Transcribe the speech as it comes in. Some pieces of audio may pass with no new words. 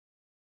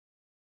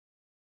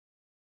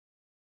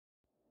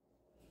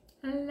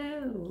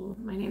Hello,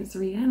 my name is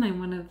Rhea and I'm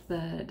one of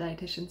the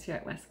dietitians here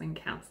at Westwind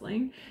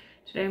Counseling.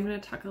 Today I'm going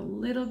to talk a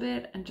little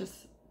bit and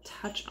just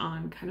touch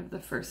on kind of the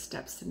first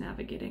steps to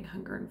navigating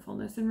hunger and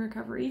fullness in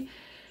recovery.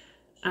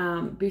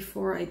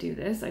 Before I do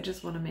this, I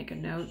just want to make a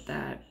note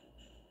that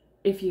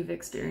if you've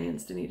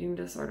experienced an eating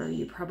disorder,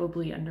 you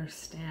probably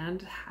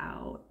understand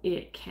how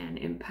it can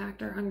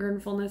impact our hunger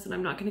and fullness, and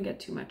I'm not going to get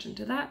too much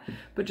into that,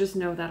 but just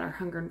know that our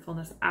hunger and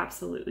fullness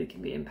absolutely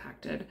can be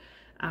impacted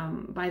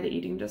by the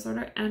eating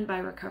disorder and by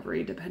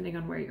recovery, depending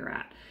on where you're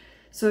at.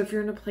 So if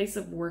you're in a place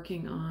of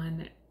working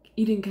on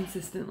eating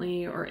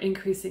consistently or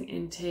increasing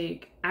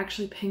intake,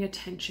 actually paying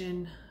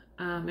attention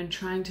and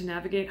trying to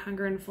navigate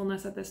hunger and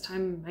fullness at this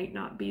time might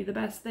not be the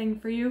best thing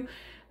for you.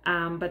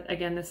 But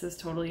again, this is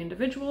totally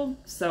individual,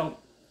 so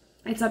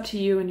it's up to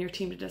you and your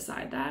team to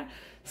decide that.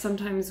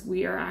 Sometimes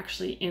we are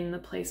actually in the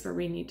place where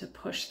we need to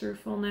push through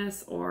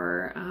fullness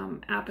or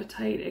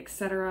appetite,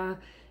 etc.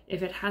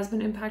 if it has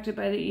been impacted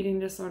by the eating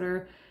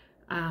disorder,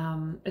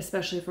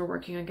 especially if we're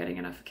working on getting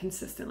enough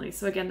consistently.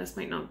 So again, this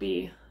might not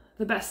be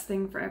the best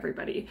thing for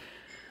everybody.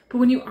 But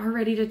when you are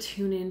ready to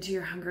tune into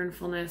your hunger and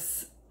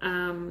fullness,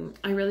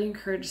 I really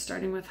encourage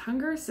starting with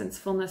hunger, since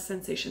fullness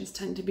sensations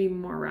tend to be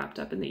more wrapped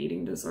up in the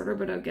eating disorder,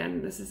 but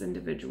again, this is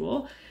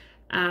individual.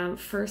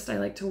 First, I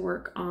like to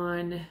work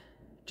on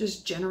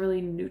just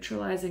generally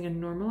neutralizing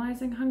and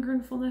normalizing hunger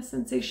and fullness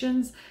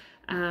sensations.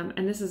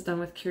 And this is done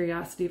with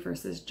curiosity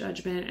versus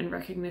judgment and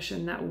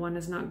recognition that one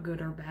is not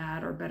good or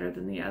bad or better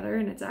than the other,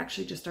 and it's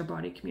actually just our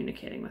body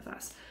communicating with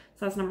us.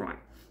 So that's number one.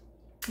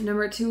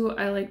 Number two,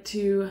 I like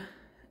to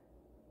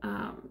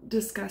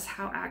discuss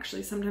how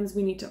actually sometimes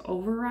we need to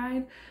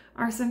override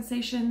our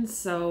sensations.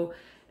 So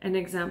an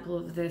example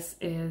of this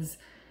is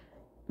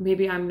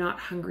maybe I'm not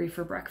hungry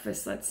for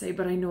breakfast, let's say,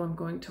 but I know I'm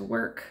going to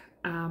work.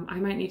 I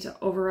might need to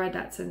override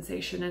that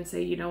sensation and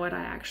say, you know what,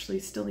 I actually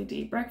still need to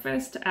eat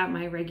breakfast at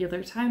my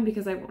regular time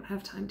because I won't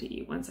have time to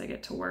eat once I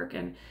get to work,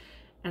 and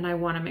I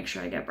want to make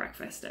sure I get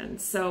breakfast in.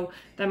 So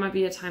that might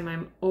be a time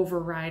I'm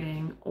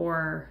overriding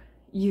or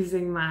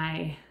using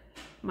my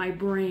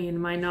brain,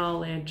 my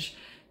knowledge,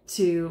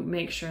 to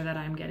make sure that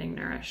I'm getting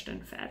nourished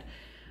and fed.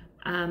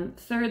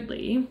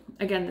 Thirdly,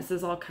 again, this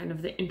is all kind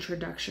of the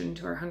introduction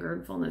to our hunger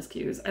and fullness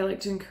cues. I like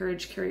to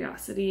encourage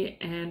curiosity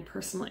and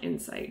personal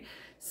insight.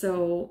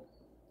 So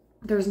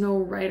there's no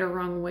right or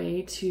wrong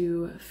way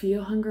to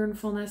feel hunger and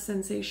fullness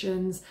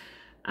sensations.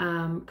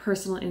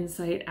 Personal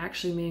insight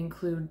actually may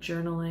include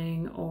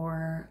journaling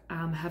or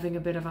having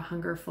a bit of a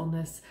hunger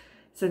fullness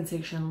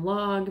sensation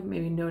log,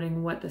 maybe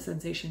noting what the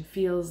sensation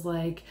feels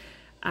like,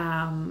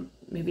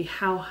 maybe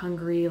how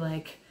hungry,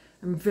 like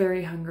I'm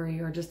very hungry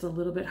or just a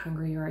little bit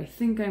hungry, or I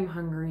think I'm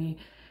hungry,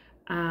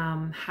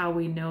 how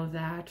we know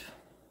that,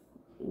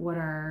 what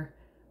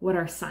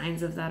our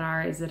signs of that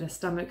are. Is it a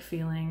stomach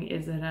feeling?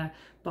 Is it a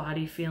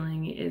body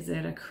feeling? Is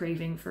it a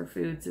craving for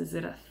foods? Is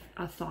it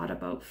a thought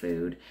about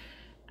food?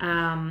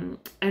 And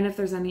if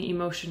there's any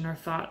emotion or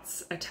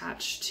thoughts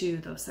attached to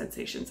those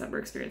sensations that we're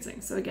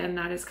experiencing. So again,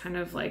 that is kind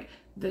of like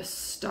the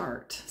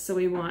start. So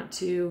we want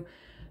to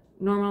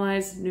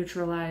normalize,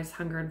 neutralize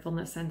hunger and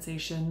fullness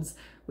sensations.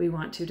 We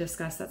want to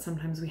discuss that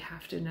sometimes we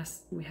have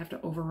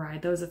to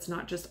override those. It's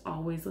not just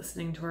always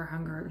listening to our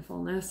hunger and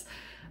fullness.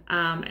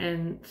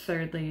 And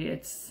thirdly,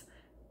 it's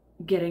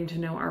getting to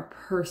know our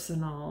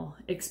personal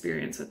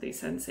experience with these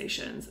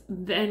sensations.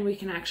 Then we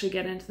can actually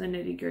get into the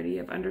nitty-gritty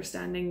of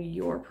understanding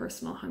your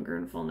personal hunger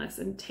and fullness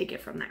and take it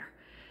from there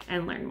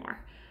and learn more.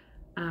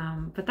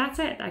 But that's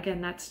it. Again,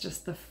 that's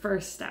just the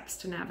first steps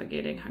to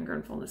navigating hunger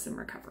and fullness in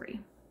recovery.